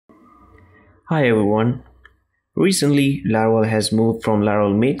Hi everyone. Recently, Laravel has moved from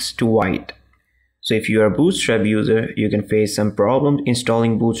Laravel Mix to Vite. So if you are a Bootstrap user, you can face some problems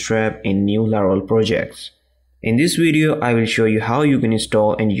installing Bootstrap in new Laravel projects. In this video, I will show you how you can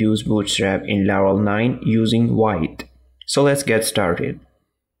install and use Bootstrap in Laravel 9 using Vite. So let's get started.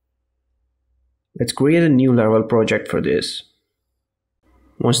 Let's create a new Laravel project for this.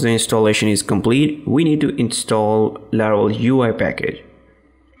 Once the installation is complete, we need to install Laravel UI package.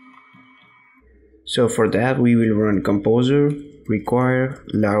 So for that, we will run composer require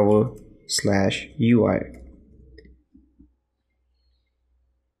laravel/ui.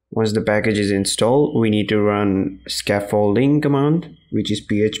 Once the package is installed, we need to run scaffolding command, which is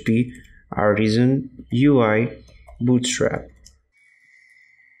php artisan ui bootstrap,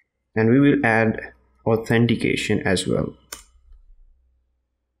 and we will add authentication as well.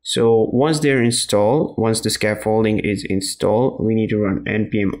 So once they're installed, once the scaffolding is installed, we need to run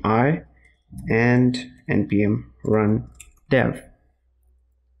npm I and npm run dev.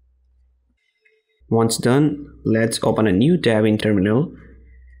 Once done, let's open a new tab in terminal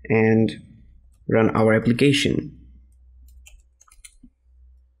and run our application.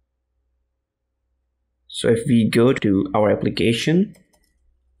 So if we go to our application,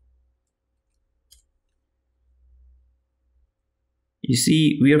 you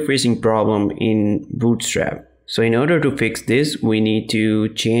see we are facing problem in Bootstrap. So in order to fix this, we need to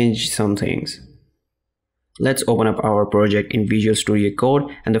change some things. Let's open up our project in Visual Studio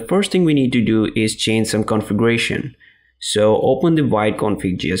Code, and the first thing we need to do is change some configuration. So open the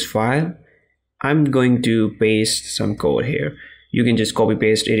vite.config.js file. I'm going to paste some code here. You can just copy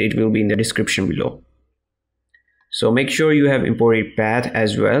paste it, it will be in the description below. So make sure you have imported path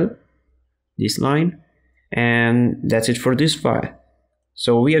as well, this line, and that's it for this file.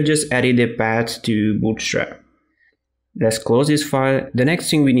 So we have just added a path to Bootstrap. Let's close this file. The next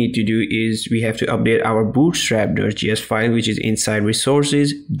thing we need to do is we have to update our bootstrap.js file, which is inside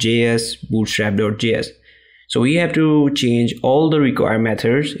resources js bootstrap.js. So we have to change all the required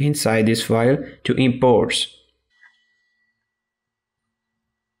methods inside this file to imports.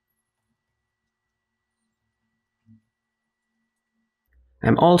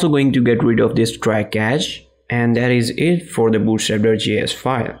 I'm also going to get rid of this try catch, and that is it for the bootstrap.js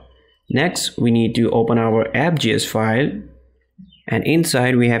file. Next, we need to open our app.js file, and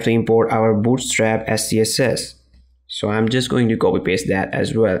inside we have to import our bootstrap SCSS. So I'm just going to copy paste that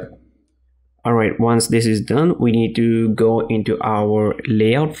as well. Alright, once this is done, we need to go into our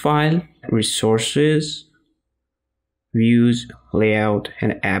layout file, resources, views, layout,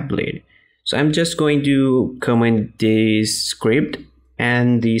 and app blade. So I'm just going to comment this script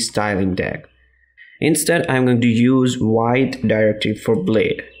and the styling tag. Instead, I'm going to use vite directive for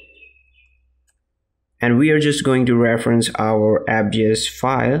blade. And we are just going to reference our app.js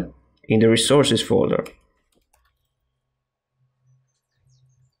file in the resources folder.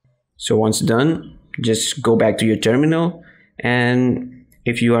 So once done, just go back to your terminal, and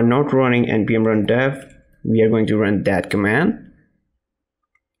if you are not running npm run dev, we are going to run that command.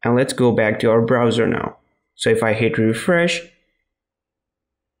 And let's go back to our browser now. So if I hit refresh,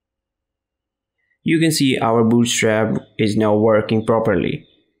 you can see our Bootstrap is now working properly.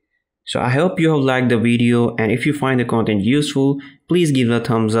 So I hope you have liked the video, and if you find the content useful, please give it a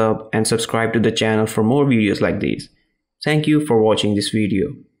thumbs up and subscribe to the channel for more videos like these. Thank you for watching this video.